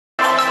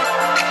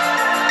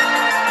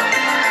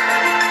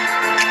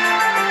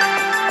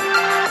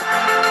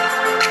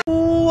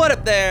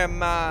up there,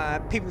 my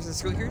peepers and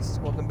squeakers?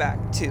 Welcome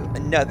back to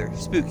another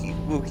spooky,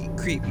 wooky,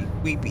 creepy,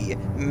 weepy,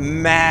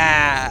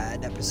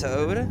 mad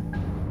episode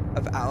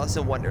of Alice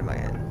in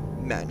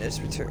Wonderland, Madness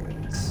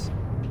Returns.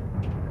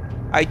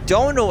 I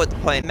don't know what to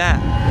play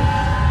map,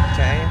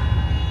 okay?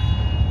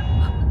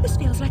 This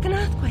feels like an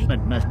earthquake.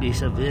 It must be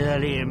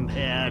severely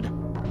impaired.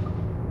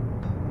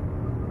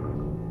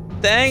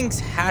 Thanks,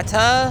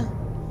 Hatta!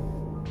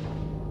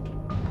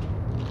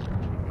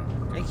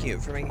 Thank you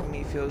for making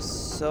me feel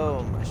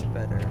so much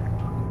better.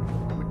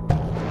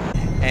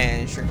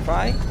 And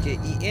Shrinkify, get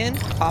eaten,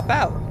 pop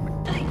out.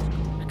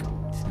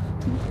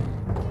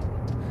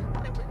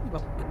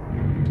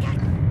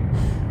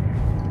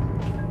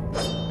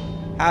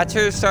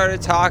 Hatter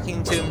started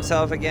talking to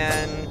himself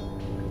again.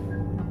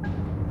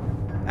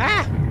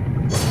 Ah!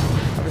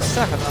 I was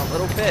stuck on that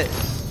little bit.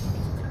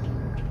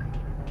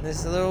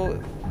 This little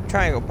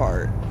triangle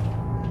part.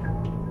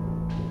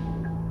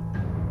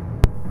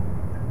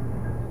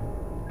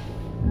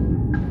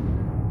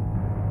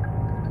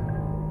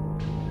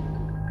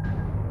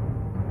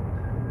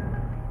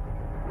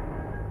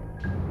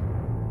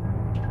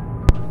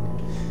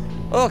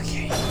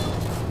 Okay.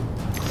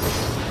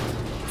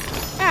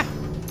 Ah.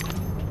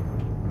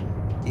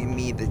 Give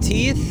me the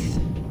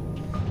teeth.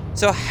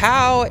 So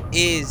how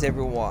is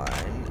everyone?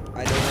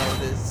 I don't know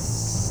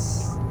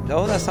this.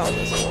 No, that's not what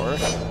this is for.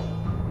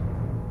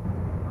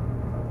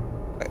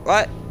 Wait,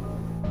 what?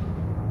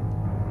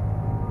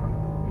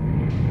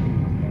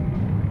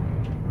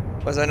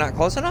 Was I not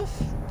close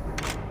enough?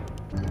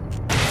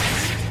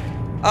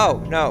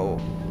 Oh, no.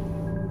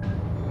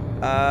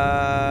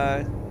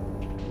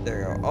 There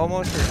we go.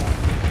 Almost forgot.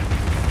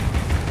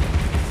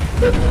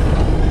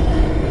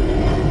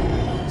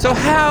 So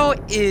how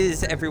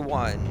is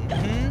everyone?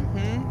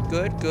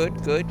 Good,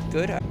 good, good,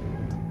 good.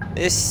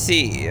 Let's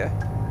see.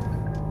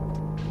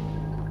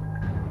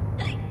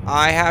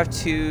 I have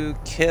to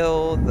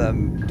kill the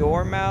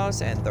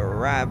dormouse and the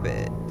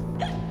rabbit.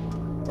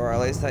 Or at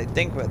least I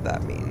think what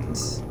that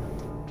means.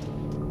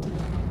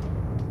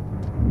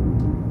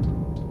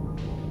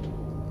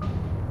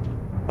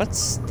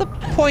 What's the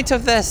point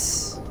of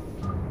this?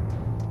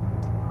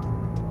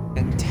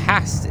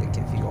 Fantastic,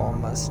 if you all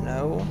must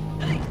know.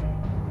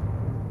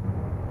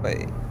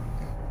 Wait.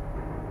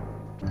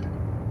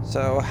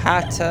 So,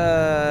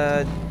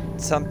 Hatta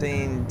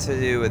something to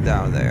do with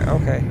down there.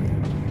 Okay.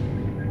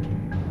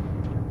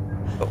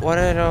 But what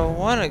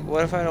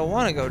if I don't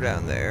want to go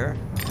down there?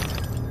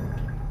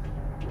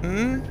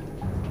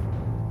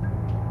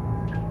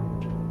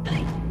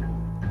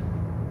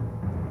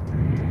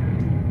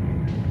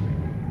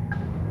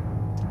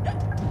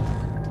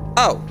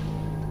 Oh.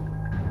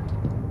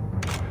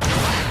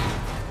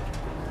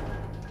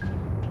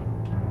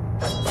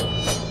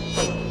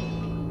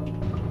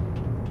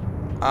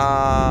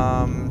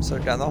 So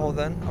down the hole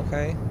then,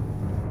 okay.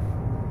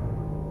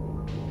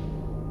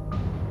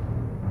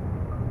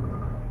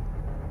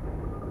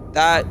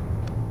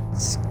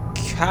 That's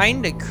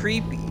kinda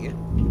creepy.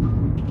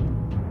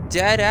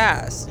 Dead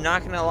ass,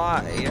 not gonna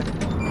lie.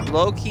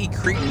 Low-key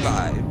creep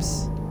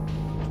vibes.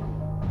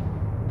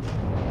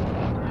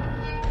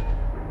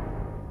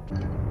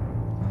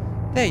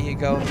 There you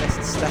go,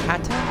 Mr.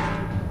 Hatter.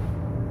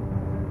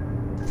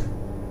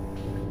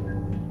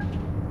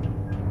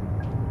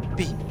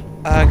 Be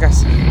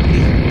aggressive. Be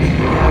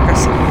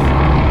aggressive.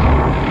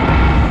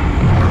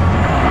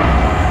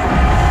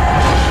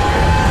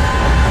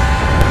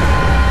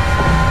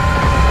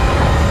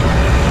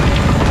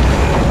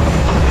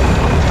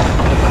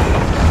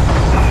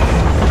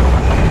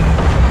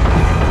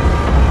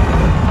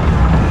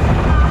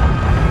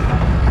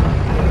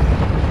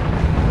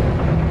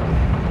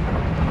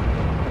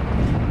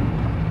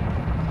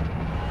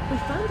 We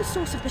found the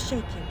source of the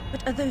shaking,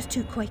 but are those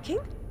two quaking?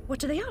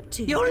 What are they up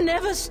to? You'll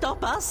never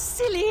stop us,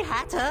 silly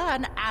Hatter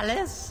and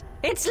Alice.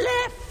 It's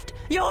left.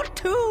 You're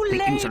too late.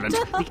 The insolence,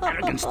 the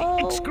arrogance, the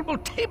execrable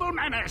table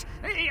manners.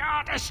 They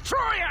are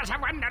destroyers of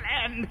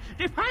Wonderland.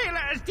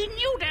 Defilers,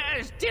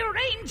 denuders,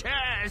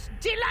 derangers.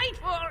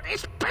 Delightful,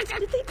 exquisite.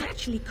 Did they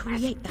actually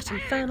create that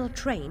infernal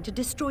train to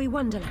destroy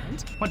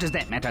Wonderland? What does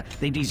that matter?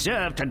 They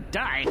deserve to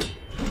die.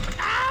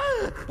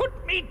 Ah! Put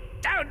me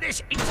down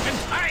this instant.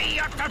 I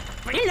ought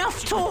to...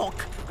 Enough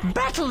talk.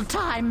 Battle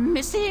time,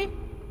 missy.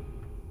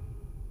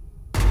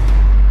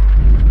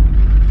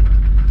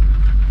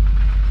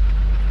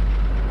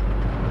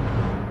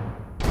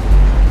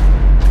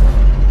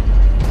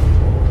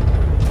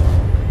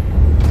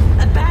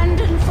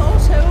 Abandon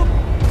false hope.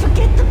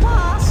 Forget the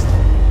past.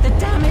 The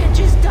damage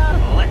is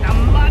done. Let the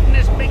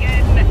madness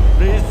begin.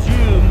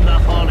 Resume the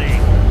folly.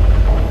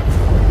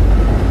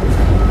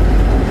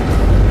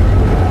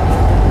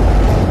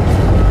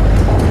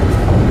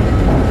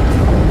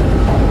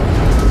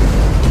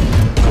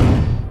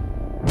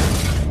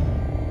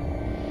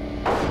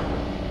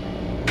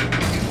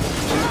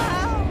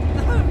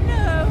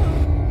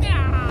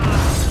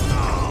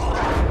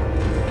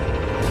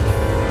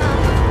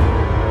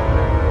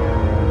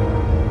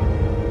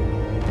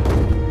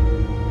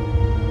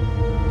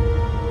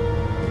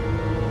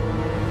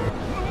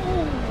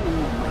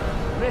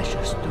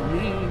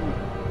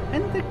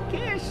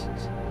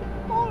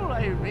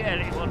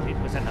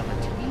 was another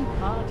tea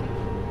party.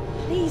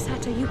 Please,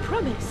 Hatter, you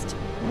promised.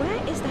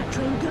 Where is that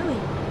train going?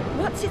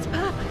 What's its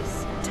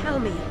purpose? Tell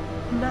me,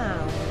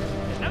 now.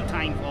 There's no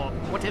time for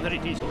whatever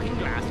it is cooking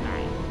last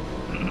night.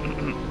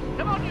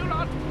 Come on, you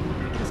lot.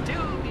 We can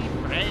still be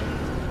friends.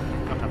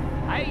 We've got a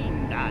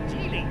fine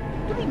Darjeeling.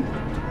 Drink.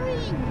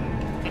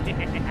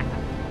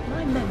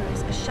 My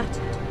memories are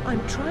shattered.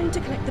 I'm trying to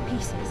collect the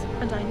pieces,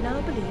 and I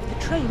now believe the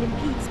train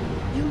impedes me.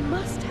 You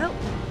must help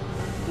me.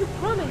 You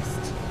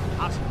promised.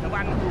 Ask the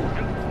one who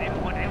helped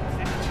them what else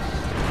is.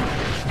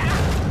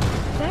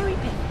 Very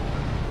pitiful.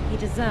 He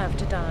deserved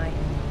to die.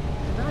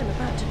 And I'm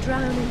about to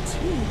drown in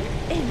tea,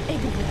 in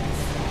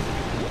ignorance.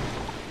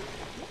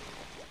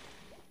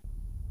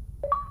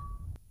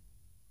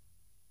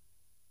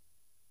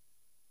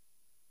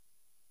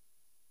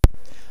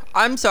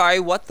 I'm sorry,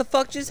 what the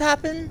fuck just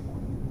happened?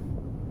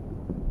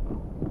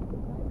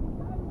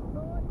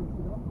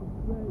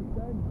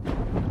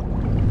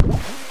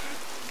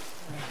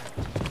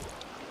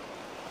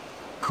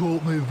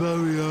 Caught my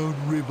very own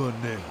river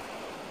nymph.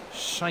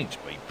 Saints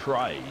be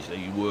praised that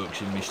he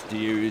works in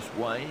mysterious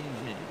ways.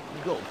 You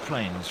got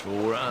plans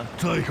for her?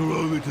 Take her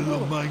over to the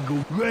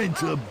mangle,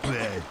 rent a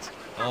bed.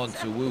 Hard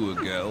to woo a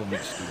girl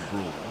mixed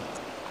abroad.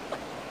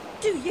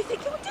 Do you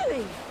think you're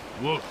doing?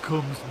 What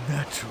comes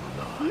natural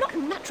like? Not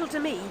natural to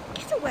me.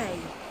 Get away.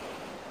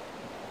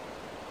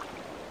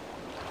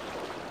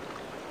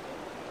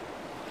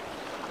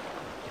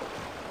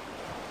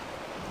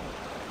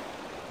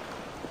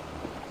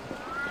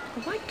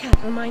 The white cat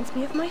reminds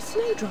me of my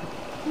snowdrop.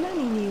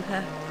 Nanny knew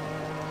her.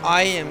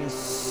 I am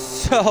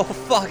so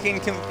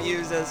fucking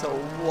confused as to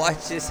what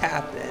just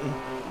happened.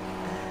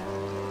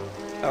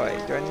 Oh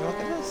wait, do I need to look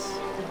at this?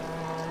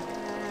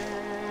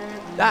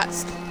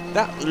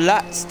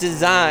 That's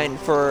designed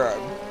for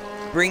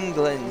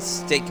Bringland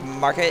Steak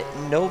Market.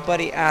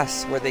 Nobody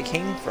asks where they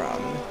came from,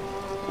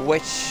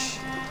 which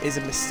is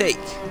a mistake.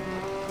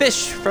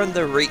 Fish from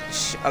the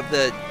reach of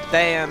the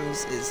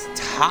dams is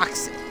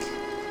toxic.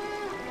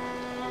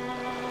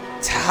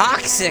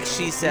 Toxic,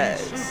 she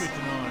says. Stupid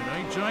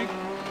tonight, eh, Jake?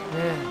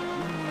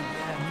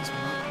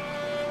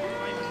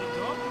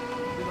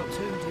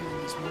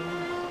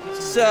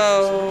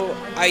 So,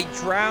 I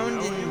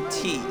drowned in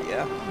tea.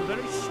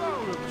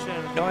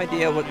 No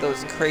idea what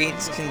those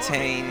crates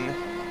contain.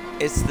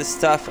 It's the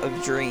stuff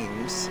of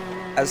dreams.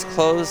 As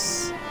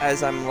close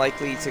as I'm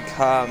likely to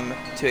come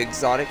to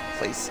exotic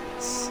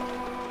places.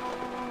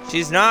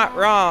 She's not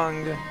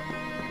wrong.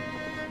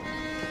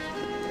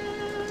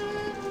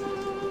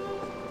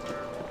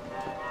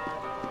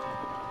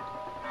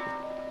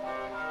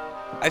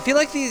 I feel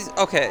like these,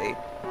 okay,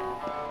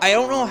 I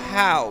don't know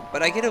how,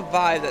 but I get a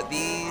vibe that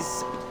these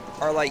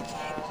are like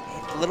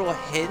little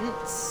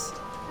hints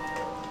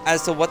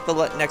as to what the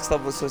next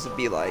level is supposed to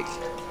be like.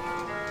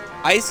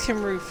 Ice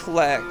can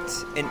reflect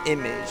an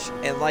image,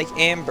 and like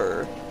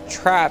amber,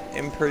 trap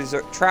and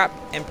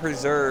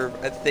preserve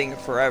a thing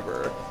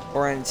forever,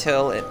 or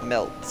until it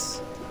melts.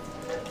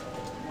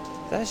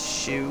 That's a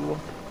shoe.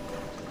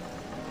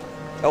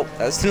 Oh,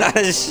 that's not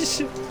a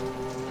shoe.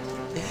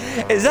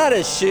 Is that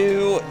a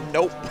shoe?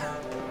 Nope.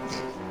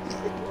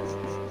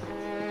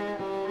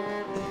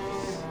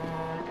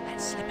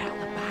 Let's slip out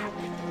the back.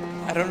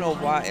 I don't know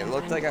why. It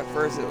looked like at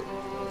first that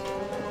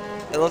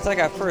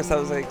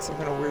was like some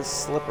kind of weird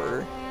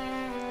slipper.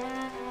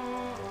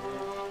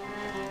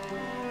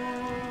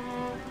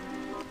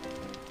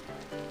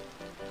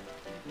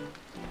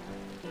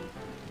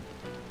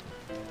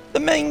 The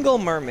Mangle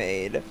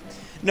Mermaid.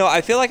 No,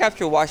 I feel like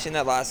after watching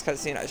that last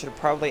cutscene, I should have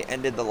probably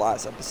ended the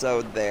last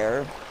episode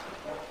there.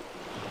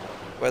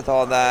 With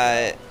all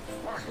that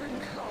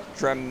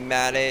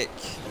dramatic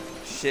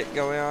shit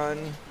going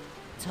on.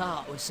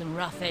 Tart with some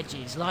rough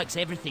edges. Likes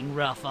everything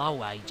rough, I'll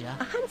wager.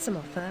 A handsome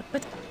offer,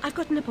 but I've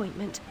got an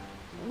appointment.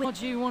 What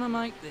do you want to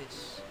make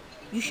this?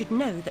 You should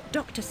know that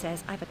doctor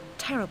says I've a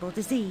terrible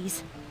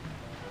disease.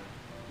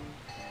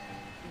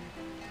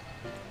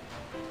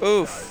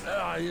 Oof.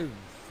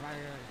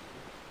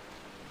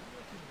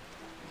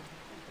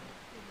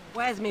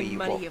 Where's me We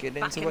money, won't you get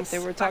into fucking what they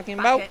were spat talking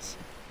about. bucket?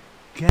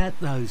 Get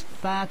those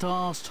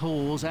fat-assed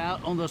whores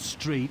out on the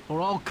street, or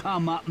I'll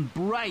come up and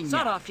brain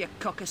Sod you. off, you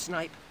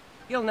cocker-snipe.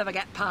 You'll never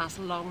get past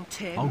Long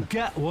Tim. I'll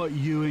get what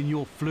you and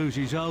your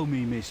floozies owe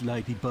me, Miss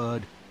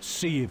Ladybird.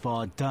 See if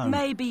I don't.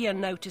 Maybe you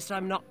noticed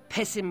I'm not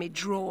pissing me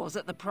drawers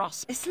at the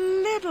pros. It's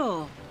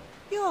little.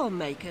 You'll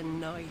make a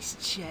nice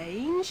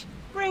change.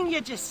 Bring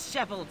your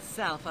dishevelled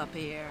self up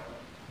here.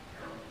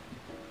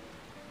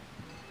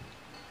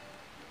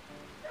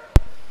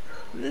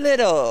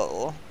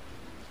 Little.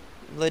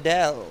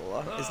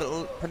 Liddell. Is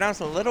it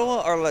pronounced Little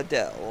or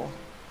Liddell?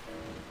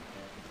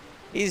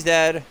 He's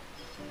dead.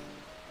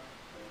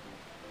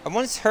 I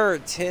once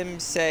heard Tim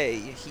say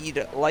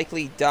he'd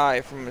likely die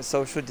from a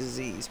social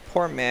disease.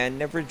 Poor man,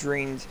 never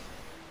dreamed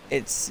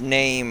its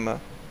name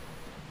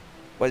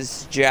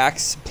was Jack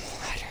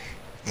Splatter.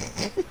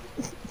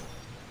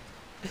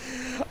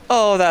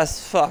 Oh,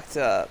 that's fucked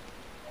up.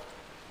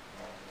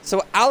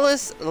 So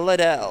Alice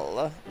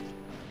Liddell.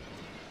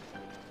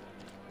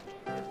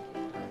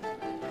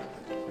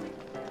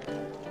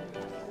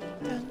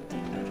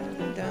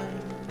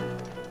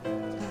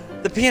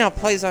 piano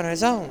plays on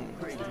his own.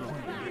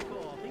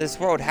 This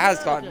world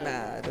has gone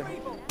mad.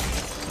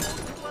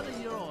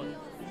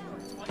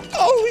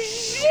 Oh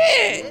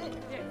shit!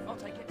 Yeah, I'll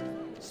take it.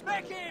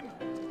 Smack him!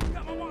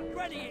 Got my mark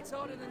ready, it's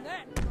harder than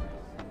that.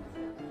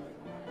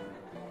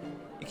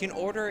 You can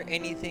order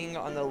anything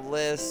on the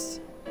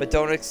list, but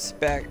don't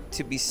expect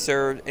to be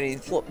served any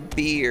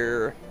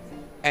beer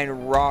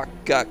and rock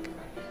guck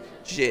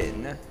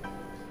gin.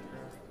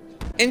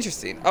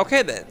 Interesting.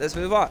 Okay then, let's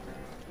move on.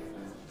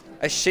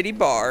 A shitty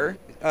bar.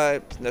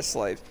 No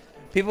slaves.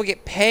 People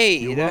get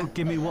paid. You won't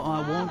give me what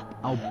I want,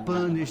 I'll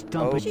burn this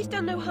dump. She's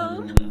done no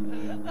harm.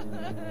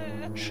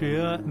 She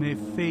hurt me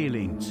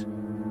feelings.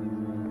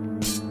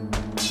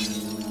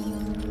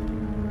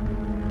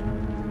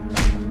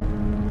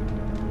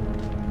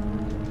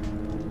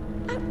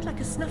 Act like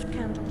a snuffed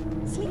candle.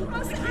 Sleep.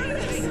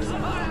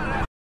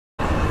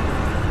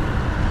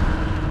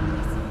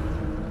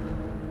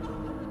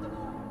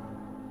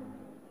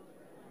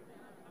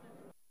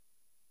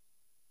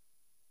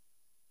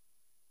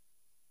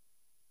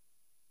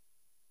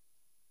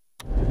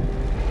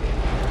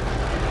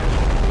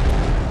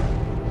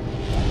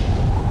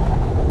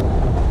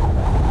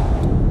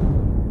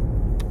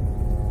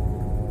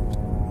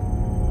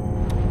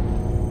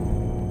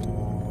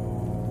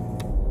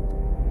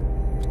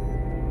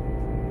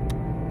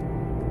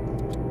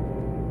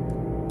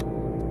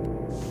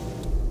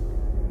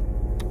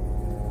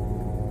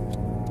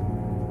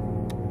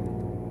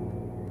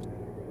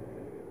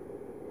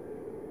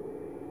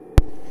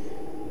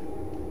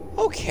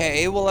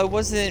 Okay, well I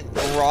wasn't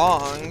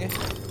wrong.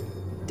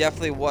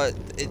 Definitely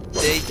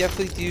they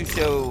definitely do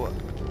show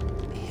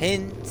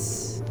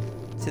hints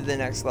to the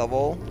next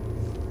level.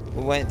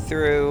 We went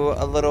through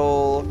a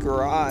little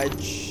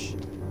garage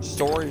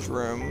storage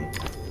room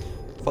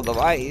full of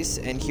ice,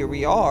 and here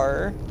we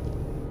are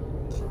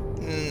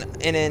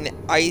in an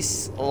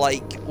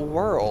ice-like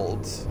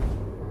world.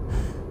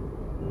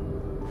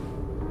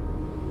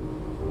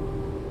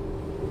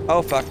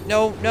 Oh fuck,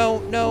 no, no,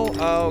 no,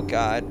 oh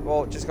god.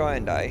 Well, just go ahead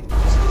and die.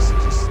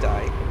 Just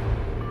die.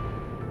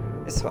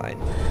 It's fine.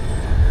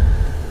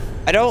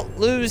 I don't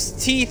lose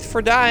teeth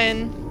for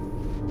dying.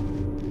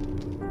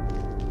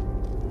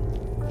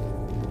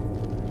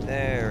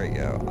 There we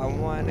go. I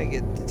want to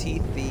get the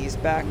teeth these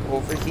back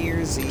over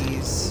here,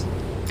 Z's.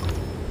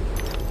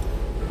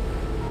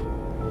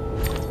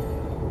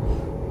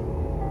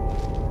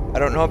 I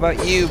don't know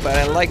about you, but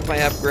I like my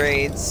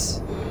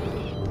upgrades.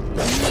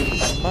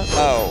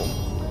 Oh.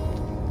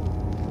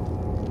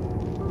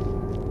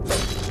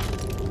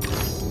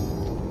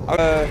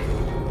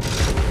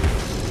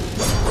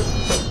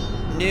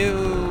 New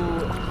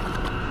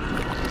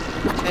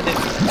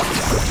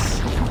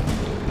enemies.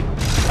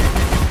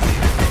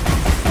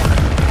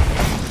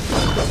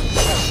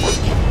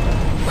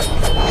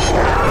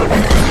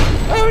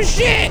 Oh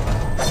shit!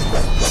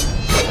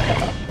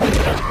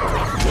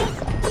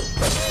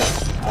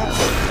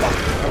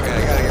 Okay,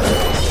 I gotta get rid of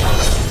this.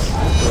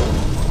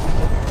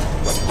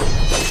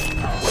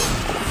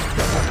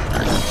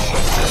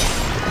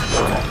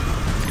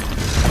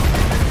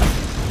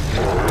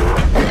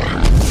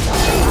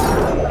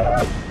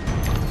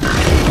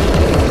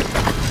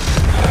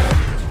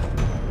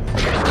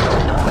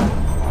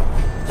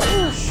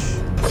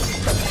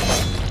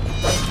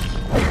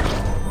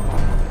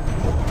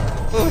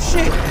 Oh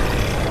shit!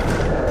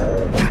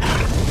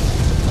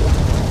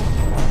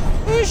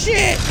 Oh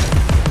shit!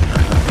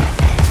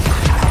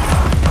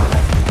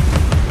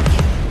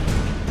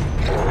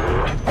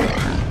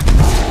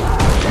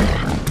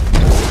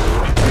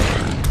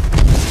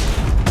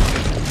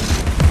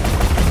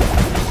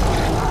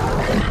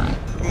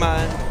 Come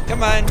on,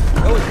 come on!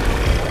 Oh!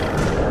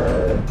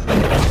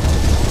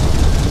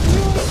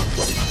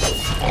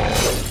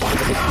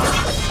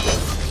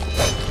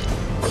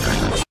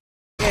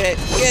 Get it,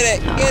 get it,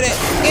 get it,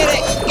 get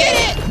it, get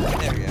it!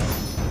 There we go.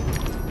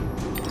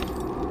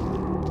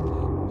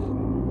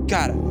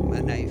 Got it, my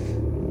knife.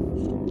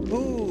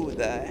 Who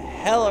the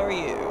hell are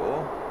you?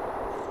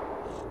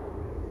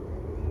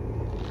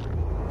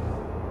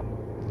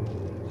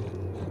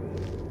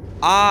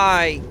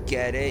 I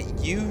get it.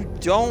 You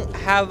don't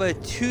have a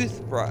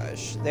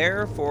toothbrush,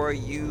 therefore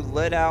you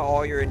let out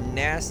all your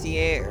nasty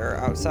air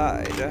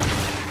outside.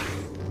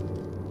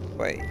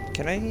 Wait,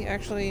 can I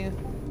actually...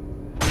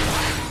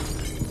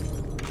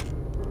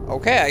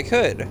 Okay, I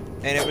could.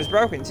 And it was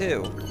broken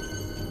too.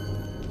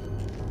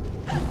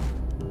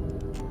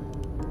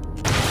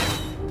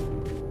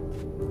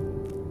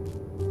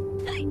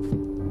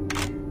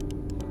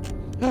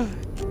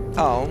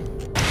 Oh.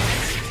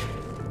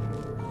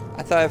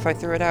 I thought if I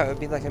threw it out, it would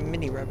be like a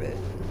mini rabbit.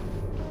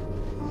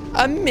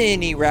 A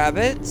mini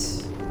rabbit?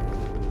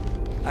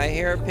 I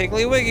hear a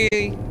Piggly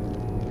Wiggy.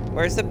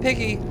 Where's the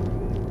piggy?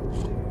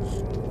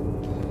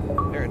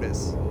 There it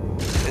is.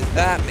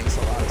 That makes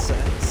a lot of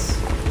sense.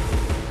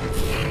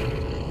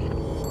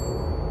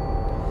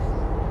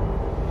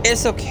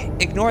 It's okay.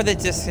 Ignore the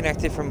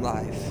disconnected from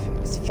life.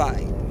 It's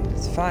fine.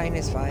 It's fine,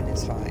 it's fine,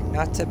 it's fine.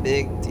 Not a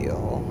big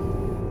deal.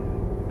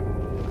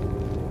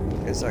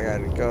 Guess I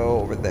gotta go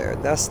over there.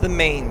 That's the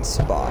main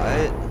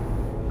spot.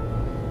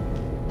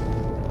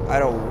 I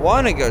don't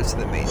want to go to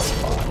the main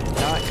spot.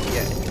 Not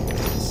yet,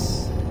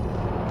 anyways.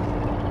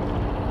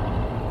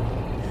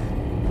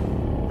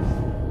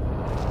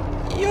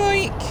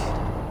 Yoink!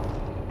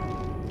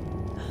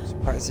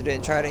 Surprised it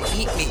didn't try to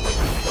eat me.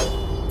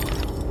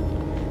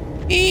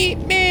 Eat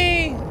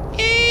me!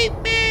 Eat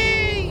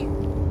me!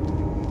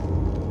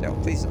 No,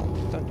 please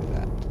don't. Don't do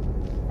that.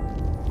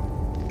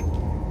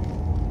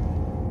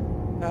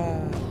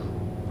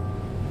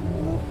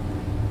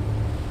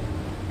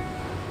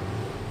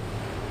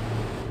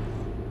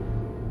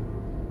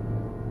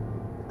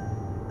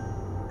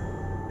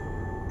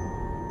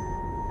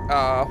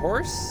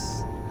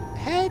 Horse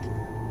head?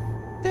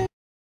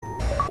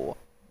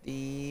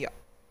 The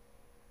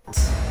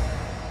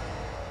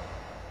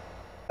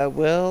I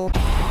will.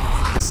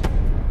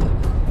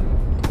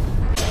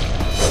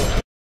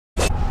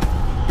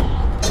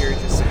 Here,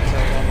 just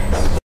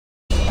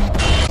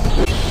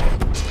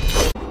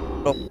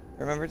oh,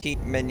 remember to keep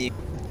menu.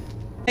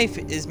 Knife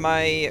is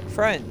my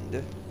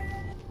friend.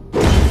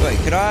 Wait,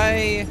 could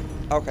I?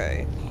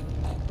 Okay.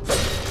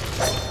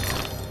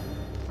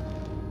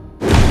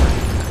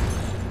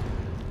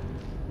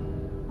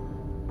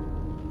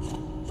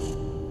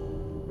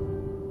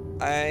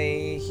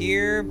 I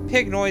hear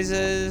pig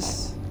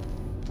noises.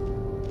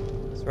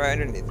 It's right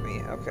underneath me.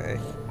 Okay.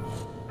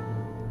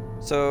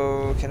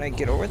 So, can I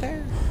get over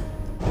there?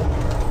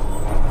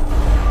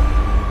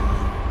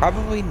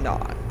 Probably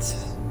not.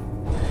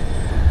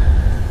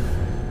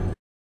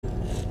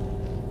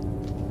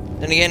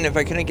 And again, if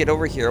I couldn't get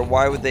over here,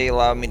 why would they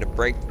allow me to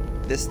break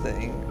this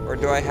thing? Or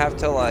do I have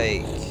to,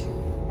 like...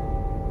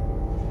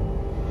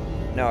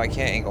 No, I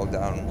can't angle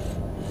down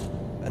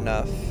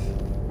enough.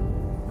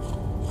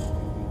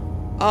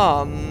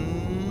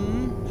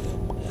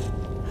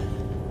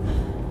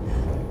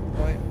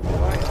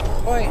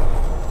 Wait.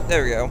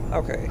 There we go.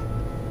 Okay.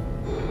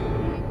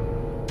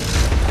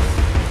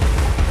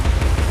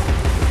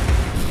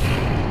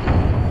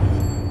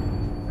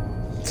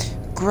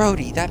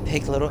 Grody, that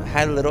pig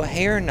had little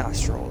hair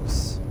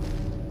nostrils.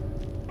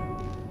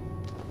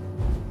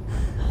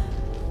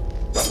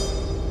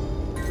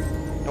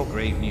 No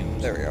grave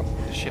news. There we go.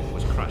 The ship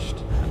was crushed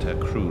and her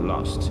crew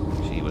lost.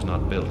 She was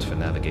not built for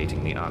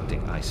navigating the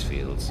Arctic ice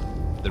fields.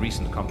 The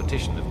recent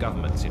competition of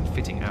governments in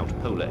fitting out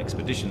polar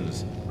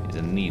expeditions is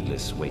a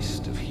needless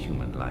waste of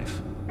human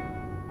life.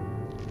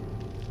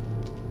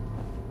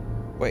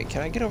 Wait,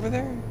 can I get over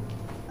there?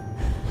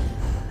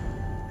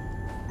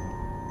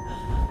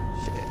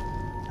 Shit.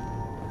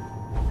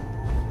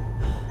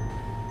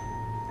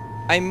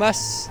 I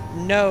must...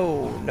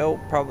 No. Nope,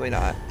 probably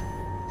not.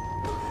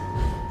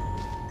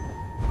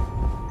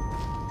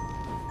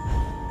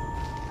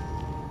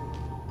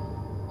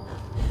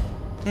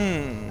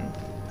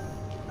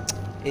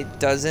 It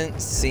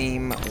doesn't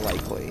seem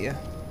likely.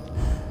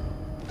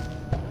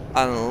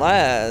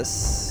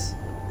 Unless...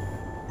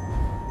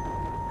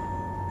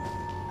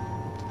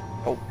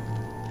 Oh.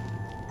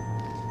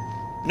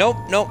 Nope.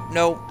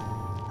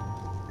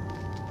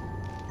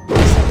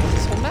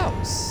 It's a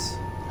mouse.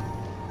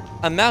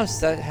 A mouse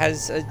that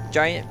has a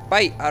giant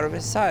bite out of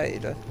his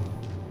side.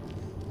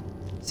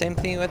 Same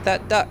thing with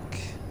that duck.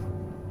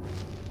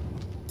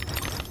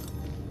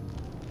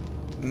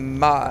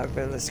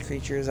 Marvelous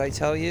creatures, I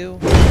tell you.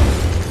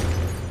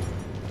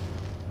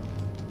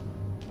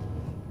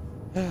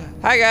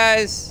 Hi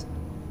guys!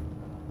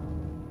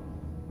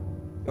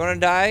 You wanna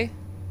die?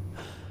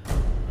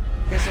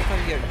 Guess I'll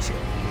come get you.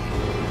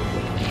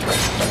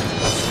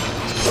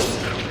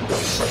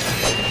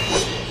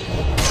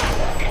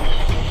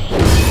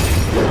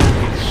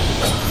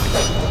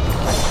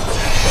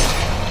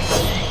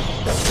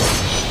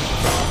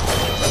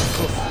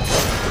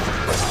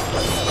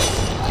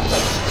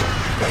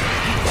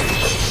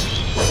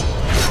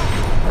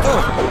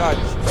 Oh,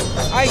 dodge.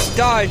 I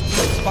dodged,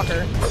 you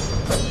fucker.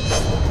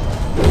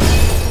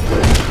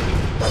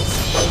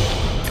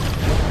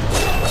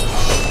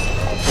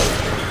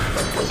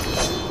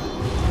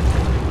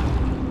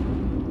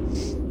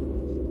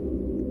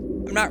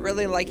 I'm not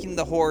really liking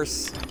the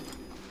horse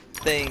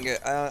thing.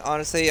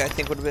 Honestly, I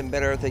think would have been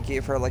better if they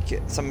gave her like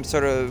some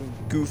sort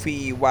of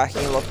goofy,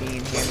 wacky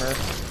looking hammer.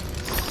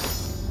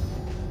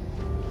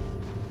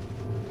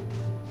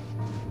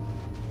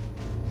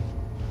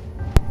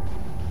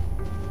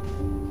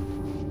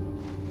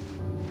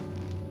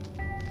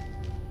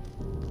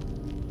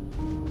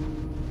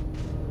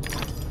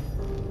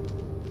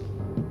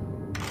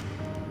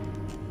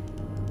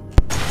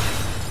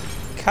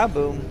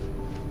 Kaboom.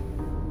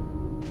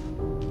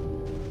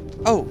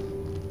 Oh.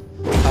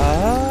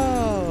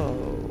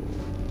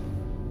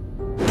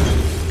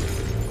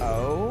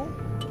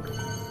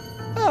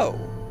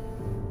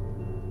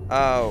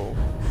 Oh.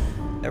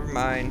 Never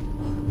mind.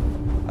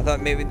 I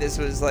thought maybe this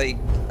was like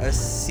a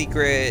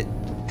secret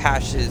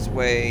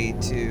passageway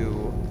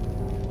to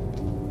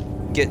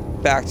get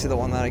back to the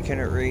one that I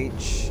couldn't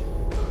reach.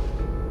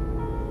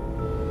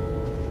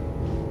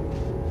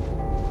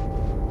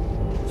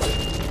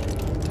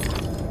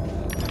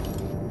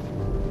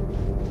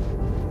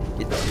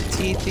 Get the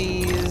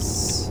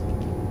teethies.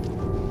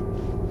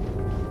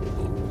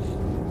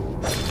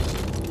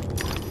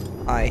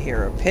 I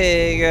hear a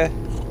pig.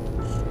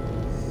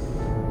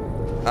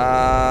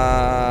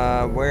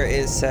 Where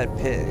is said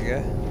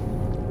pig?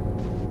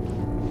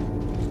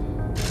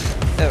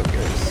 There it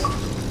goes.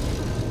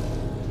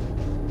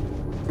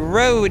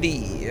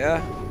 Grody.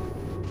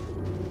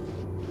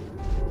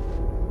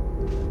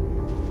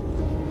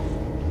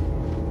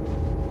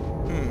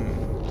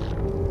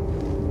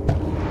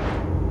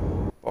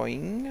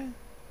 Boing.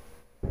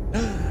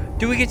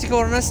 Do we get to go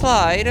on a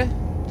slide?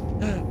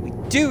 We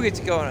do get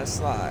to go on a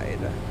slide.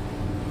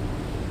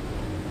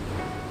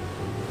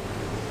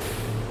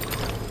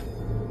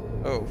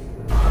 Oh.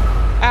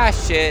 Ah,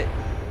 shit.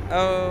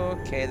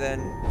 Okay,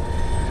 then.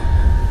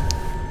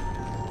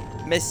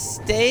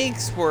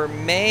 Mistakes were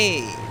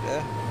made.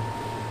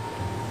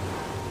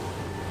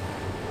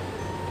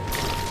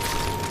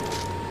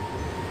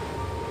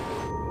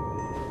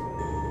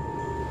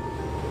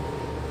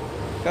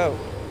 Go.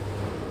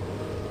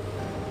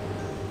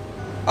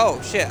 Oh,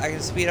 shit. I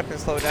can speed up and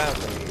slow down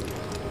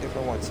if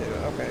I want to.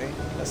 Okay.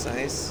 That's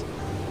nice.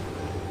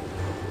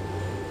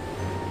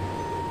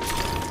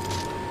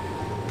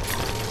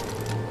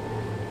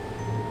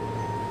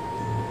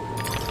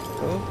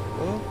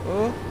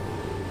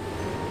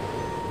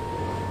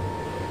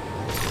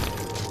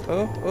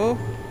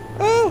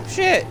 Oh,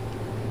 shit!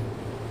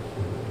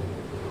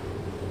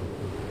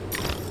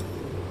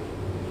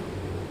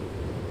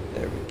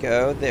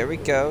 There we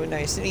go,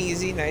 nice and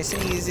easy, nice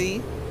and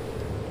easy.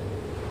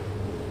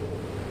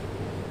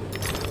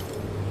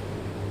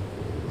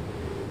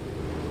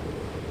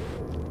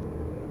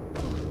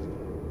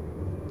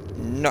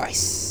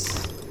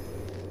 Nice.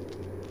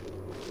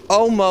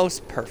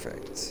 Almost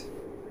perfect.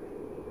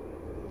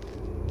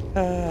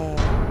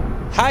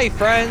 Hi,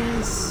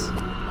 friends!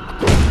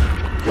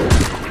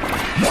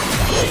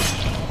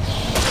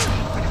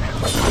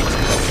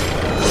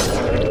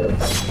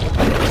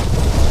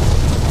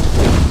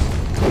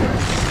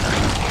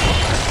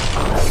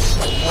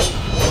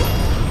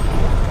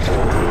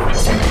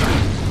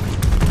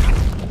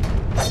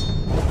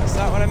 That's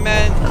not what I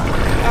meant.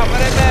 Not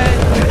what I meant.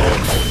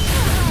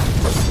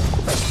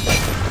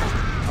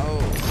 Oh,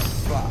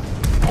 fuck.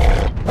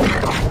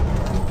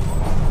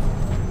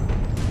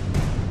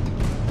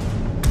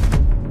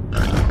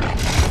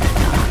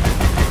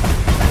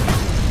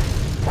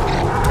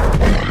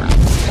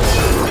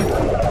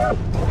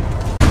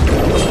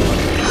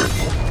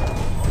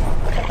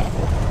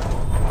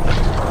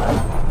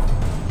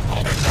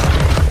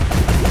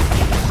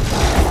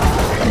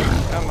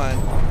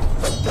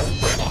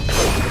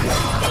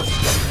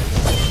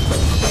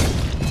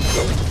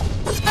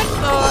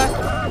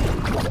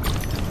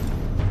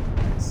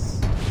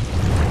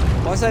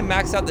 Once I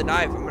max out the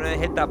knife, I'm gonna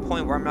hit that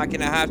point where I'm not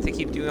gonna have to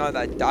keep doing all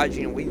that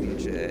dodging and weaving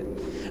shit.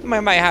 I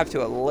might have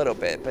to a little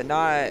bit, but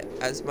not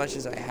as much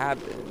as I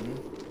have been.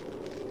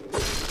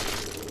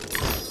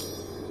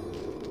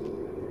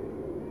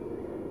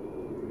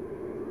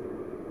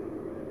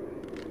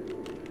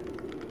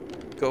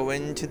 Go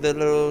into the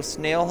little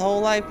snail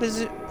hole, I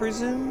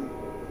presume?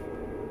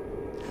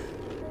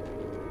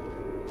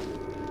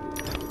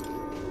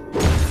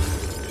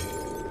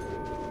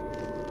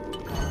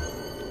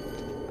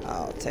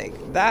 I'll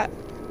take that.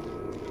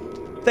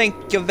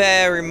 Thank you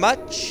very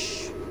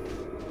much.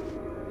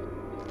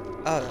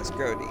 Oh, that's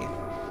grody.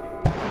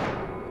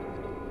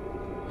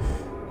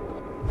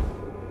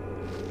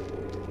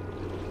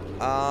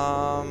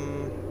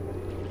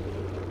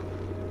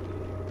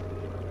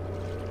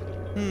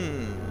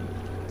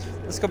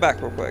 Let's go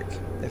back real quick,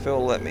 if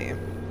it'll let me.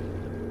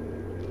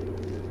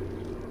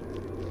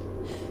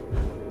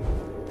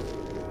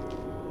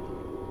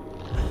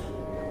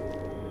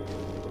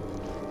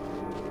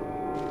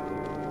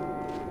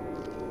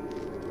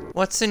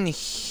 What's in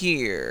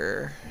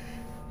here?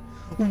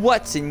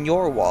 What's in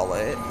your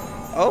wallet?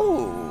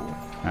 Oh!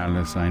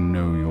 Alice, I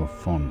know your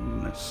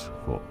fondness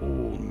for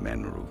all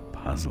manner of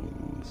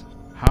puzzles.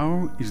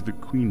 How is the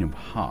Queen of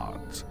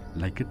Hearts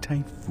like a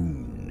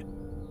typhoon?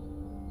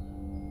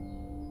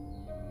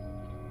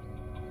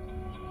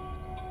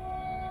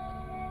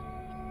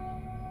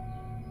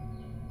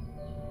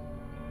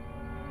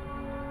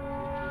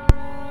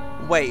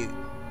 Wait,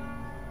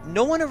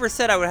 no one ever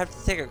said I would have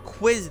to take a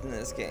quiz in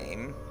this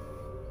game.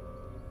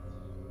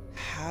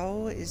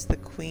 How is the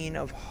Queen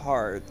of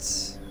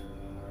Hearts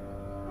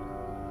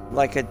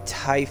like a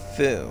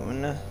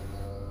typhoon?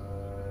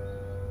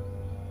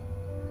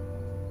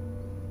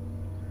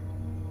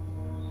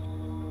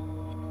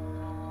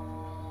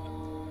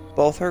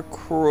 Both are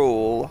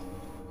cruel.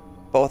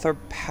 Both are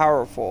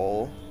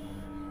powerful.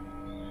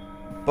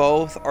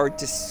 Both are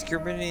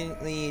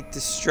discriminatingly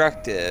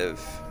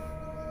destructive.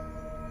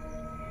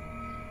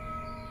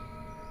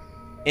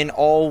 In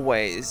all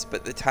ways,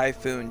 but the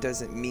typhoon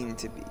doesn't mean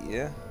to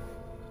be.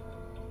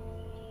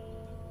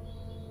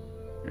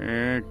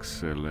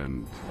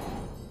 Excellent.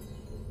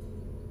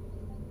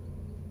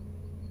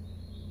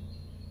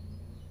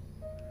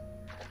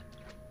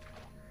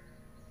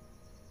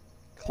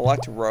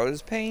 Collect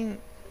rose paint?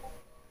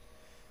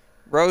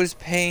 Rose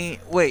paint.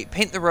 Wait,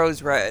 paint the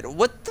rose red.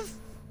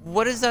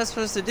 What is that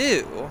supposed to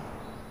do?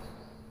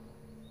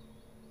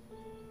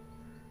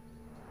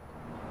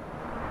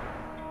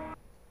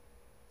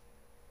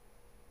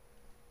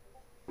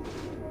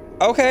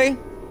 Okay,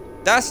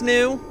 that's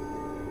new.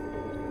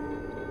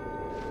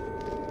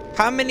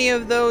 How many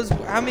of those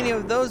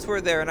were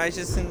there and I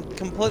just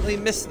completely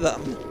missed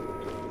them?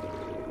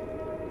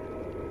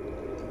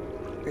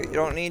 Okay, you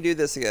don't need to do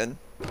this again.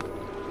 I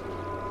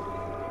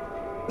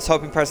was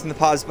hoping pressing the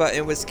pause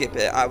button would skip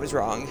it. I was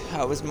wrong.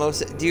 I was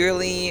most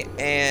dearly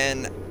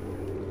and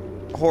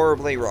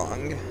horribly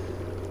wrong.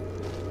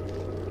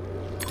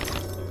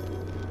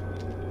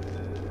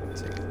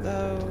 Take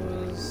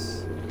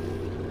those.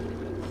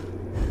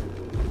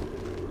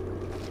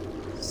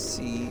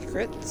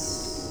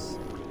 Secrets.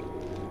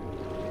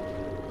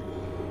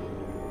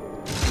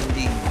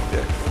 Indeed.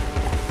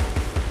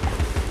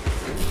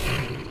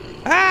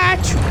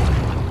 Achoo!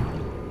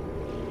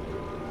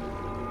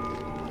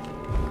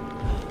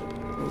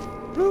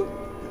 Bloop.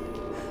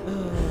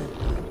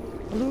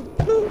 Bloop,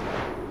 bloop.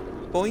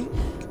 Boink.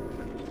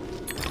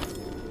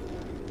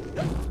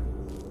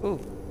 Ooh.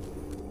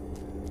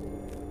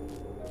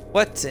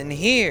 What's in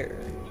here?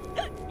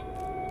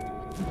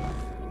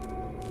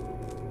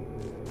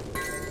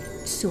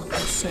 So it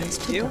says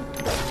to you.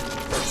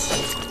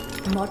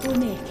 Model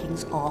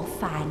making's all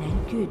fine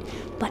and good,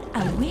 but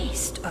a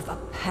waste of a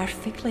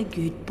perfectly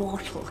good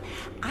bottle.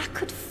 I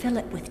could fill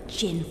it with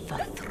gin for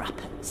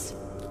threepence.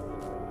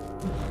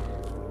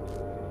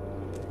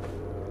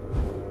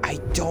 I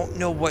don't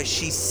know what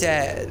she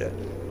said,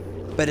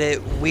 but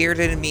it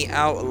weirded me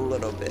out a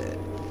little bit.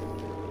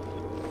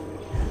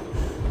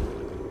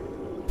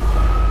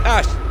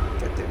 Ah,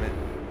 God damn it.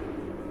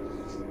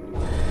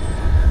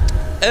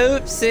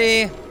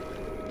 Oopsie.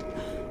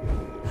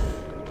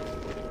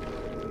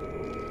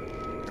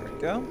 There we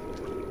go.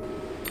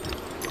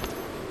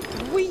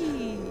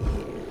 Whee!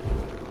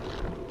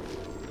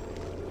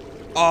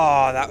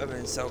 Oh, that would have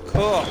been so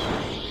cool.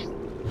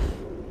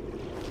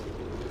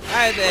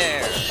 Hi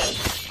there.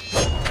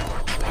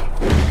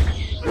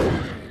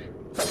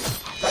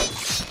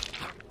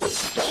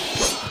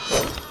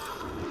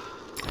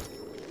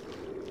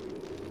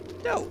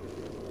 No.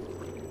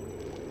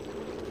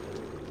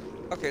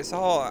 Okay, so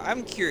hold on.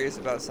 I'm curious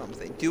about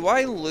something. Do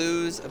I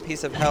lose a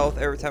piece of health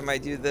every time I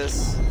do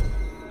this?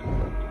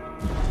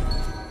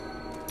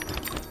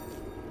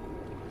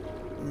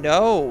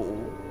 No.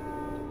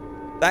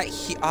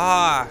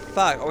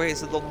 Fuck. Okay,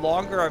 so the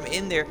longer I'm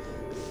in there.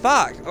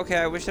 Fuck. Okay,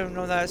 I wish I'd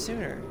known that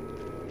sooner.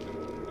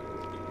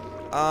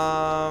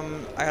 I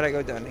gotta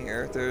go down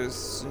here.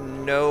 There's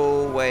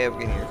no way of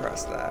getting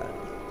across that.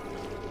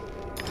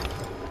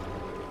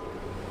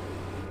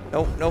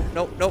 Nope, nope,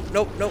 nope, nope,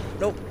 nope, nope,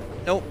 nope,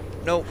 nope,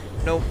 nope,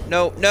 nope,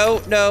 no,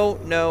 no, no,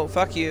 no.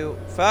 Fuck you.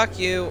 Fuck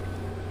you.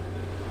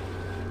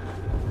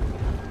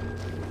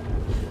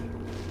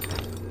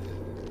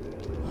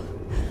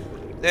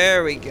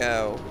 There we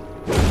go.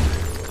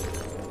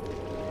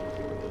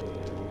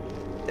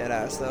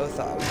 Deadass though,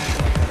 thought we could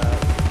fuck it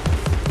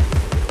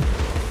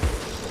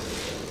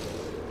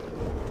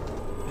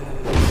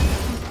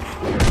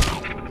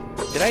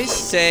up. Did I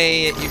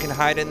say you can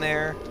hide in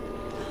there?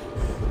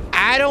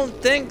 I don't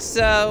think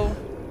so.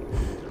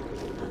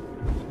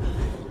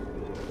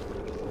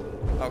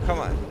 Oh, come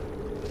on.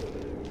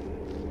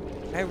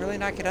 Can I really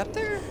not get up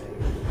there?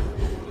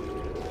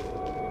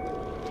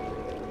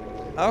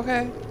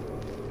 Okay.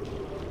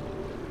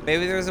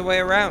 Maybe there's a way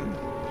around.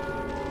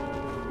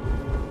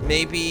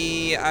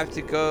 Maybe I have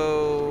to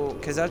go...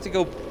 Because I have to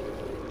go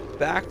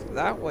back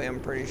that way, I'm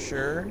pretty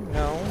sure.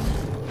 No.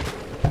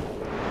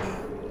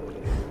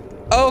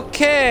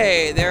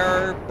 Okay, there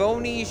are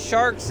bony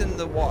sharks in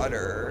the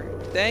water.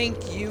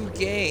 Thank you,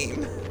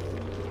 game.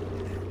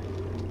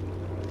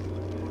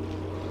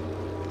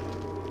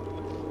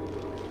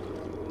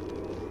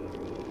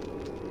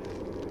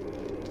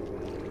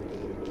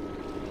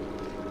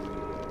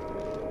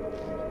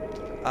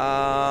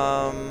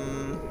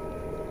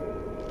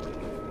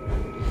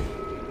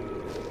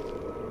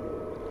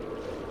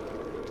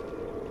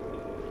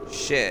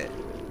 Shit.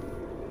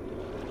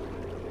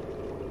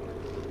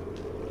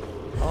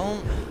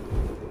 Oh.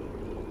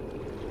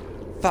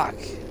 Fuck.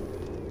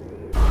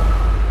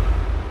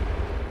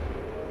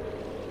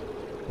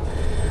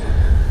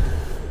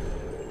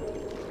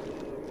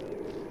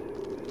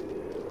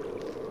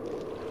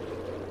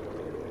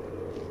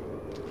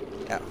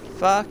 Yeah,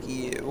 fuck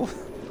you.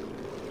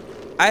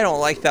 I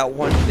don't like that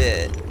one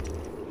bit.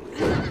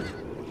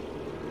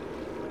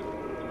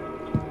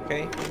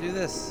 Okay, we'll do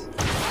this.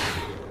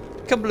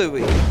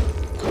 Kablooey.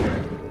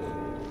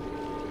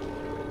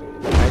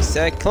 I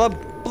said club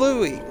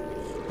bluey.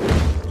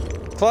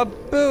 Club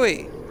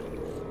buoy.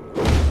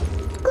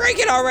 Break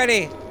it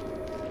already.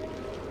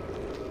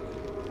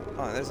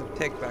 Oh, there's a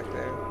pig back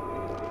there.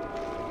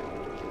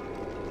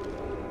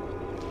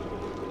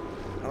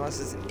 Unless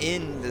it's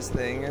in this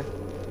thing.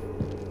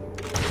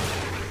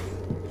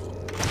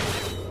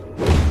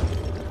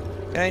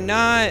 Can I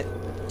not?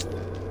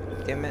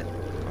 Damn it.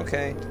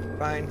 Okay,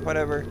 fine,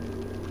 whatever.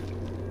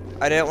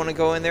 I didn't want to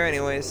go in there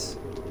anyways.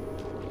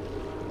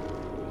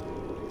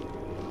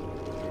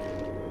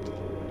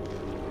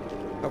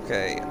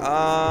 Okay,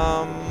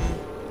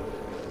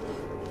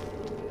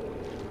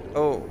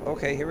 oh,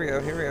 okay, here we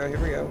go, here we go, here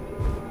we go.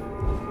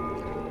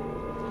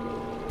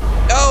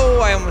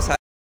 I almost had.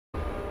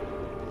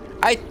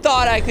 I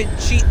thought I could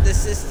cheat the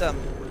system.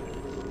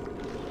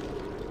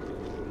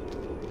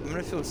 I'm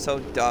gonna feel so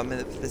dumb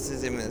if this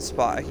is even a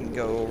spot I can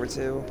go over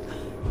to.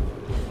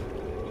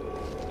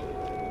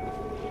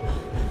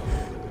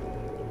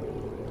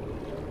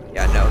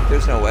 Yeah, no,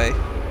 there's no way.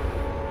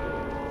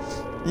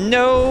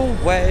 No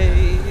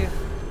way.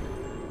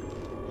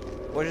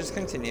 We'll just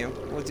continue.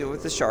 We'll deal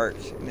with the shark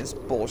and this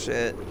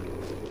bullshit.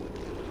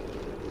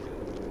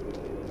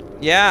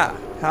 Yeah,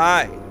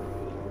 hi.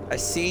 I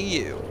see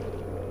you.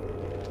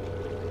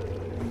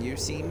 And you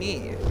see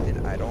me,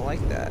 and I don't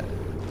like that.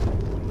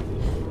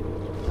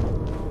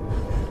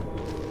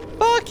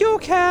 Fuck your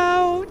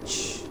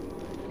couch.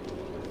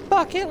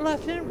 Fuck it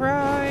left and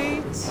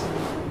right.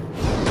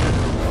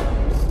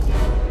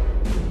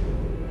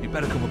 You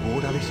better come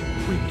aboard, Alice.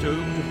 We're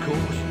doomed, of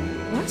course.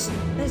 What?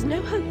 There's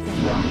no hope then?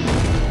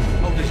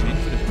 Oh, there's an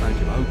infinite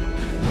amount of hope.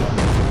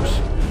 Of course.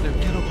 Now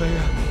get up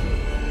here.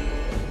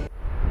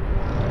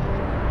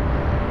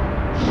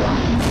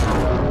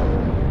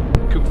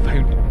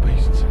 Confounded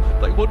beasts.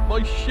 They want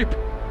my ship.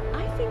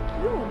 I think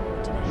you're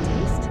more to their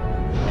taste.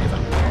 Never.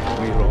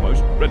 We're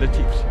almost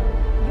relatives.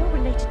 You're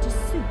related to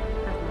Sue,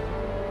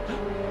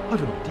 Admiral.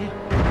 I've an idea.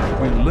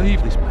 We'll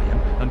leave this mayhem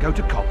and go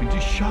to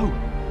Carpenter's show.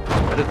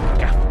 Better than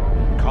Gaff.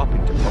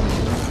 Carpenter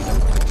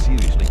promises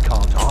seriously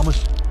can't harm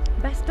us.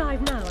 Best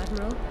dive now,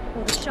 Admiral,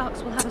 or the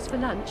sharks will have us for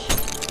lunch.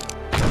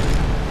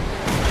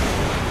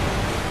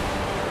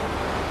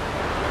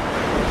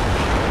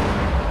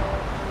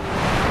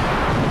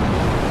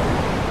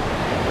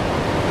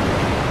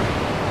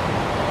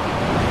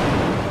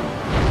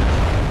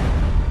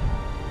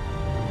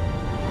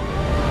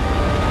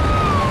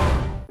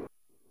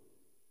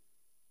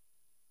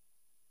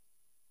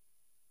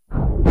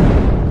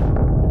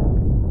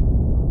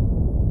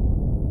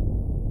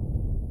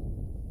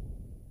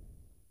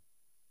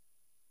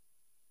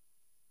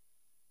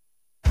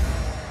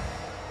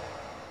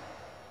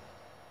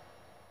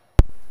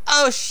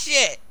 Oh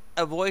shit!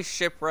 Avoid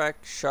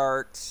shipwreck,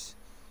 sharks,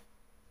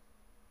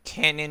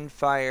 canyon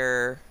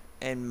fire,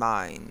 and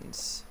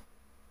mines.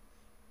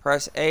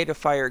 Press A to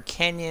fire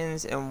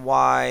canyons and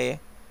Y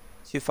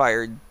to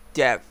fire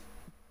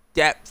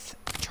depth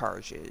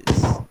charges.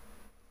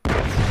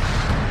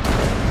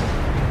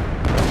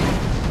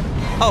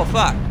 Oh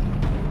fuck.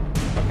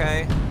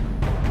 Okay.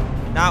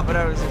 Not what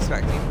I was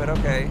expecting, but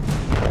okay.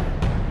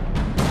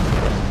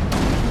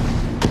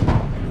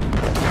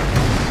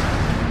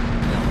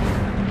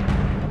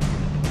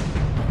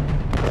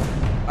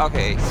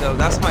 Okay, so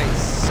that's my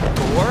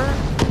score.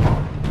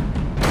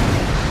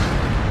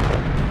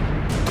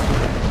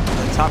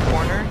 The top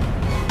corner.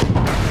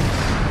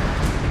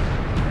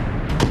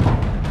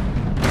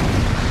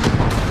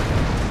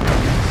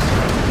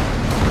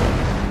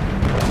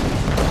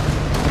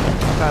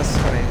 How fast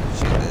can I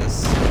shoot this?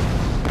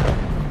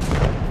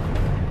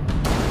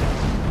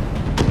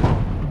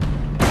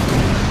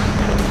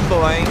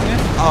 Boing.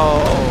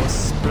 Oh,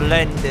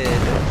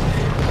 splendid.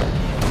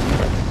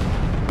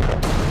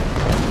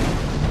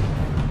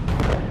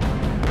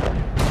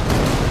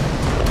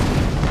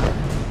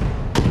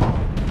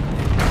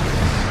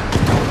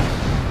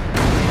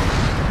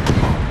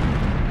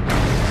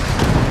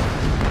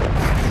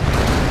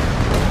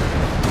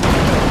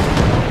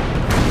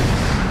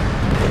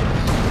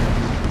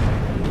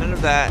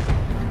 That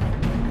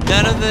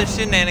none of the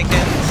shenanigans.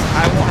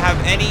 I won't have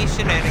any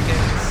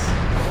shenanigans.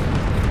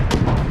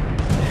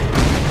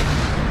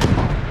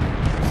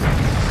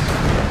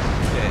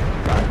 Shit,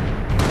 fuck.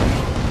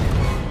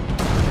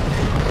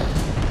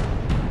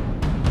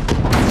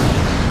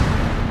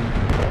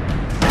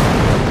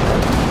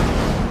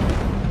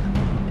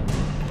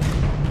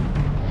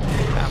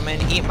 Come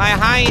and eat my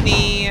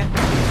hiney.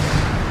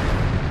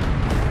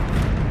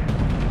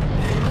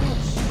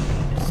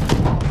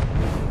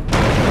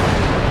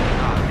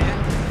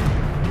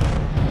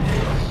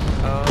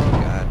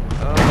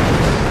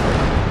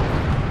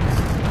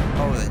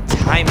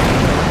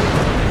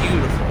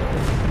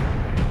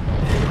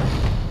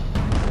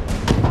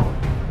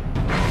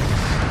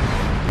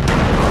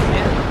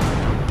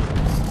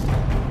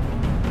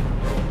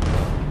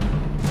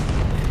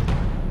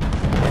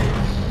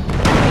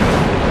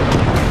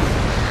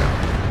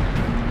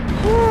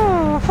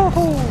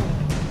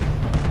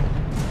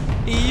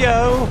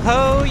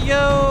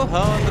 Yo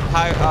ho, the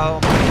pirate. Oh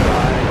my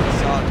god, I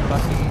saw the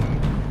fucking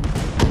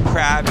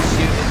crab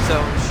shoot its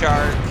own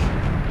shark.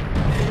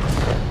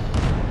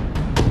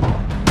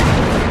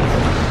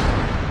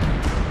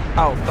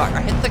 Oh fuck,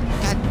 I hit the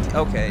god.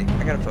 Okay,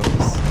 I gotta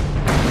focus.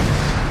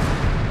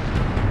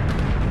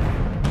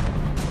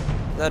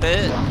 Is that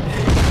it?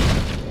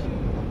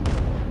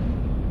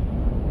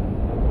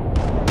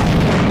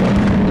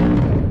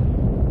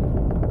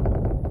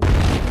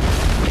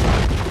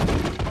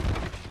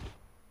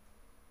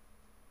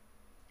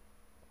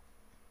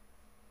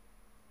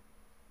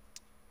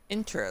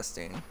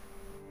 Interesting.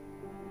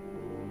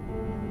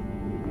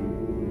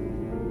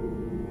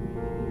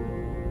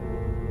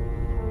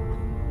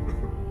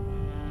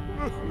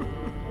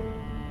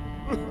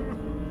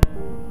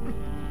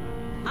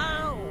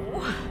 Ow!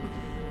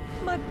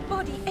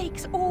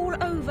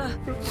 all over.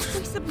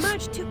 We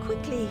submerged too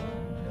quickly.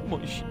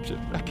 My ship's a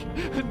wreck,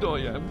 and I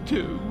am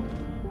too.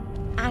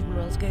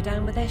 Admirals go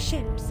down with their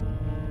ships.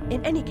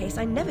 In any case,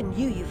 I never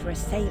knew you for a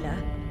sailor.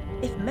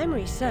 If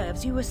memory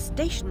serves, you were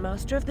station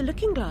master of the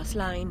Looking Glass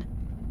line.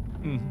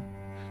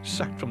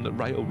 Sacked from the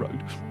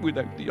railroad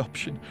without the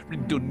option.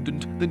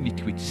 Redundant, the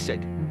nitwit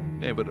said.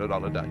 Never a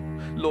holiday.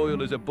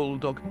 Loyal as a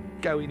bulldog.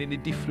 Going in a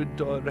different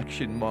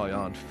direction, my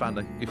Aunt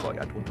Fanny, if I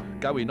had one.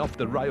 Going off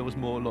the rails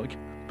more like.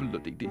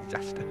 Bloody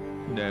disaster.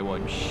 Now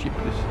I'm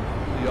shipless.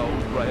 The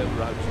old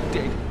railroad's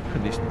dead,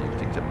 and this new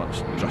thing's a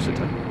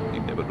monstrosity.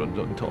 It never runs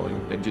on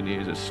time.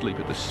 Engineers asleep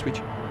at the switch.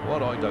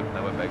 What I don't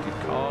know about it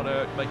can't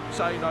hurt me.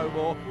 Say no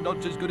more.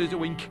 Nod's as good as a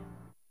wink.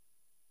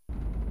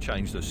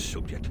 Change the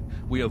subject.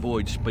 We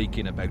avoid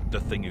speaking about the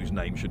thing whose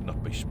name should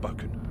not be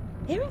spoken.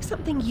 Hearing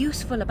something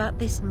useful about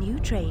this new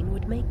train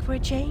would make for a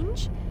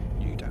change.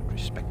 You don't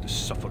respect the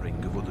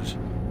suffering of others.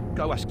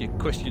 Go ask your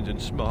questions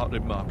and smart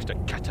remarks to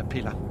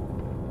Caterpillar.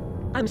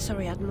 I'm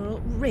sorry, Admiral,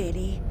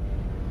 really.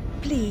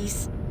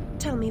 Please,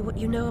 tell me what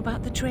you know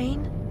about the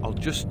train. I'll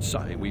just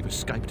say we've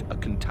escaped a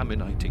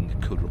contaminating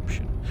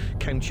corruption.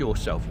 Count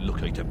yourself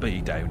lucky to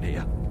be down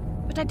here.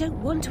 But I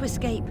don't want to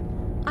escape.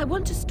 I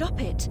want to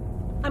stop it.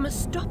 I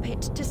must stop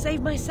it to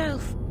save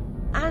myself.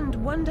 And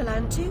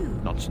Wonderland too.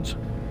 Nonsense.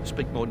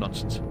 Speak more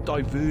nonsense.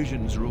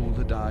 Diversions rule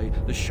the day.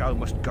 The show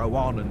must go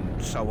on and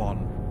so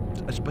on.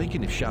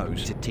 Speaking of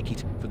shows, a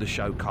ticket for the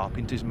show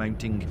Carpenter's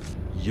mounting.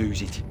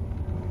 Use it.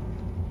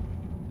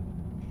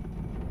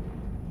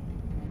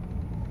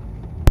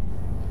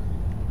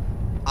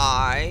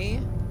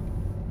 I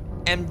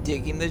am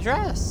digging the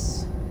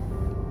dress.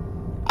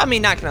 I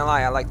mean, not gonna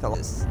lie, I like the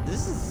this.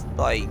 This is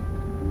like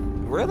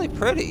really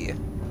pretty.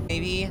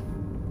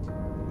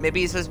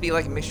 Maybe it's supposed to be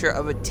like a mixture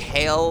of a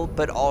tail,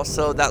 but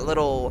also that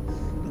little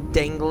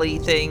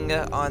dangly thing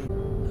on.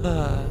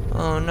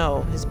 Oh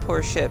no, his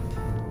poor ship.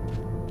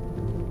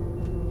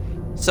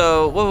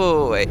 So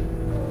wait.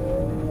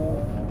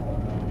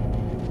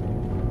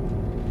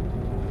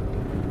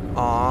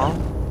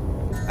 Aw.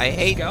 I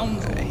hate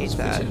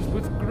that.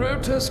 With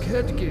grotesque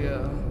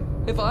headgear.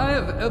 If I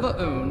have ever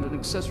owned an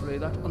accessory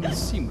that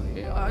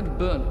unseemly, I'd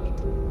burn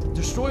it,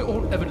 destroy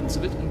all evidence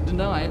of it, and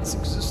deny its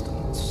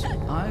existence.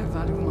 I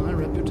value my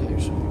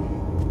reputation.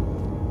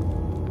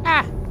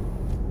 Ah!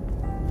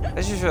 I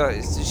just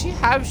realized, does she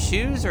have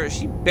shoes or is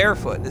she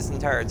barefoot this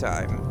entire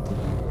time?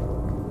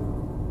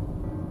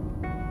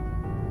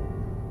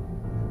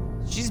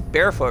 She's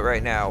barefoot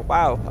right now.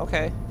 Wow,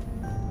 okay.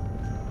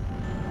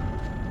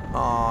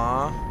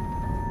 Aww.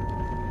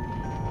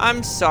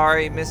 I'm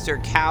sorry,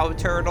 Mr. Cow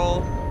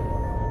Turtle.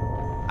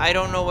 I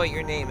don't know what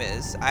your name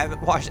is. I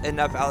haven't watched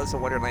enough Alice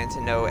in Wonderland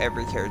to know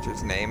every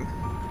character's name.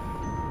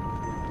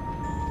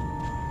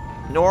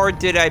 Nor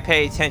did I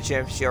pay attention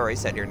if she already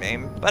said your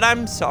name. But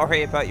I'm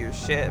sorry about your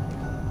ship.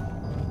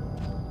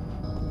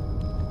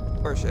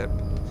 Poor ship.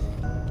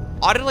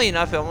 Oddly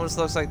enough, it almost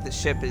looks like the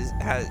ship is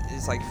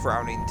like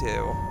frowning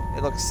too.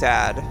 It looks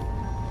sad.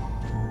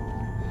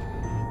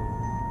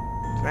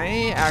 Can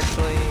I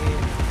actually...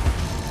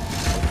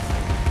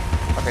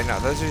 Okay, no,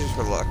 those are just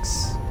for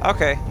looks.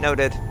 Okay,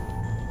 noted.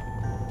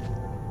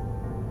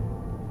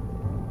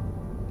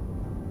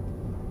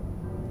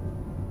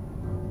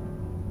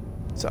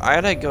 So I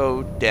gotta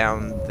go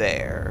down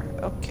there.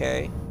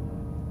 Okay.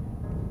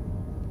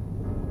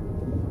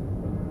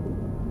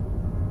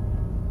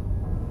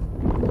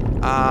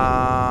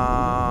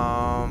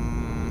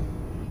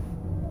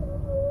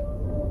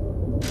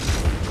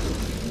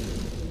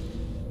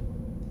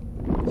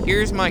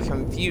 Here's my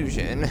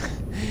confusion.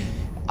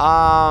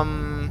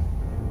 Am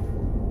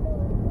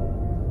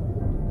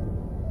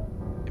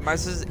I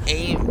supposed to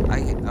aim?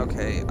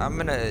 Okay, I'm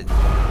gonna...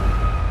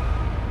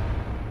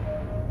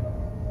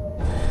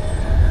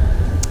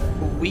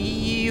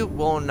 We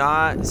will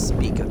not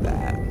speak of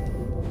that.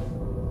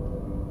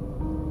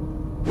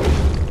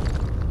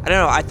 I don't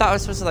know, I thought I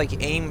was supposed to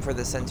like aim for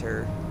the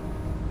center.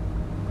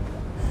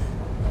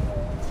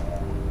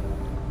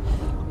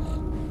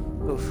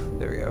 Oof,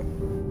 there we go.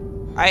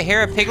 I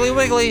hear a Piggly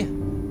Wiggly.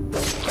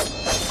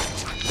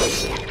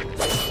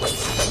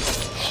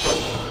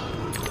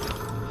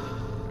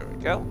 There we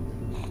go.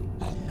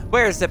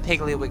 Where's the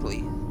Piggly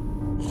Wiggly?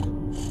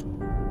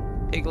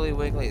 Piggly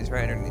Wiggly is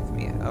right underneath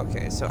me.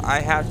 Okay, so I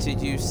have to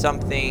do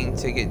something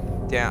to get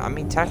down. I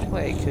mean,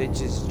 technically I could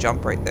just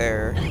jump right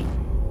there.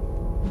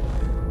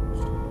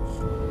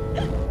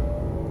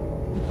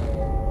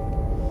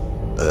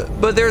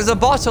 But there's a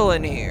bottle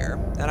in here,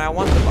 and I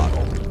want the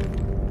bottle.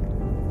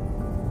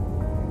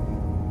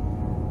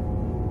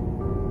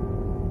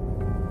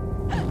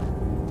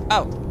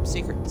 Oh,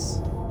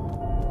 secrets.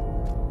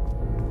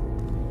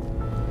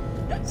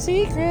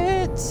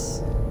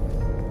 Secrets!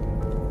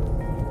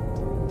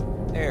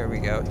 There we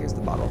go, here's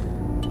the bottle.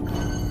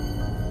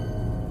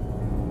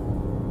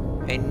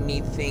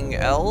 Anything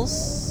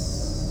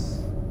else?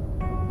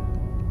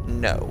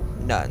 No,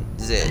 none.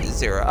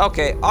 Zero.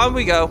 Okay, on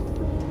we go.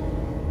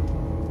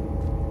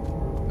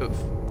 Oof.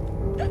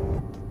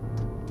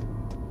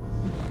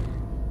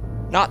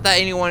 Not that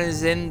anyone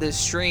is in the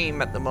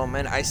stream at the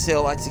moment. I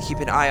still like to keep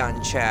an eye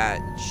on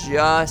chat,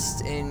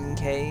 just in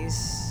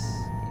case,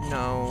 you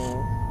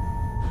know.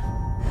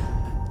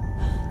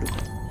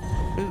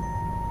 Ooh.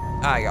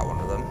 I got one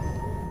of them.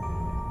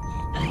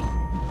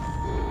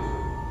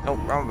 Oh,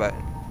 wrong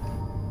button.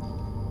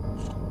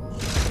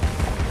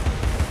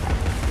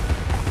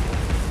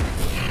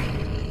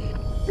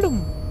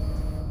 Bloom.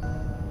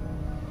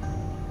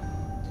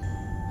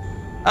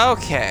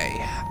 Okay.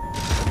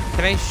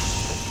 Can I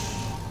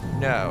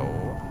no.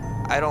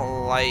 I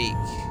don't like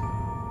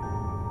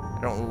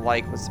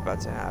what's about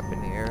to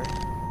happen here.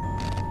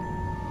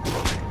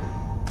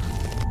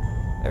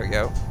 There we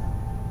go.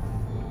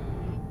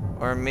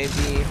 Or maybe,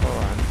 hold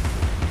on.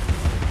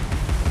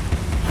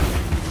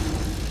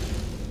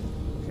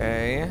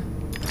 Okay.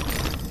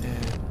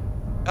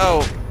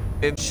 Oh,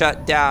 it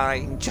shut down. I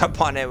can jump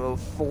on it. It will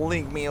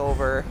fling me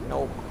over.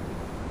 Nope.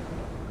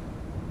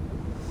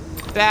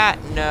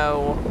 Fat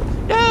no.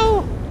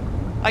 No!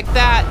 Like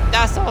that.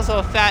 That's also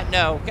a fat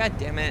no. God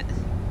damn it.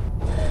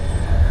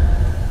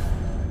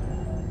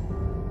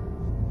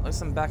 At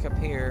least I'm back up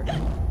here.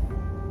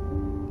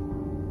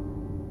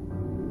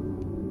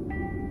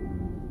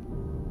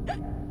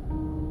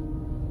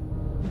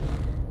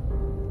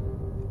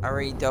 I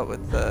already dealt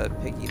with the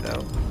piggy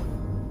though.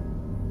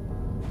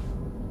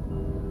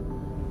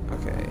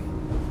 Okay.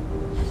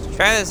 Let's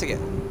try this again.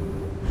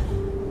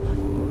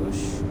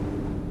 Whoosh.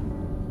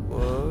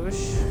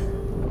 Whoosh.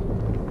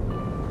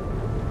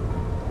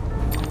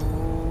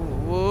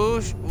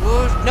 Whoosh.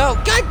 Whoosh. No!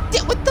 God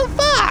damn, what the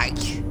fuck?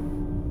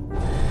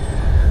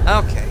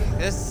 Okay,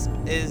 this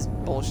is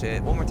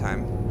bullshit. One more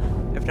time.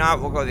 If not,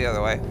 we'll go the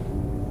other way.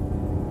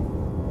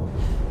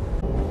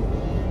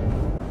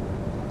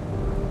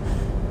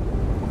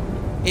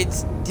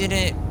 It's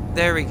didn't.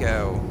 There we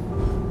go.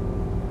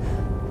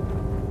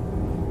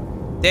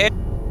 There.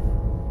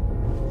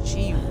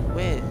 Gee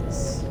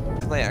whiz.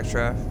 Play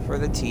extra for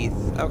the teeth.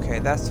 Okay,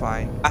 that's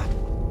fine. Ah,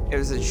 it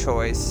was a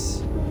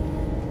choice.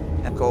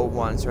 And gold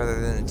ones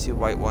rather than the 2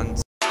 white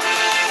ones.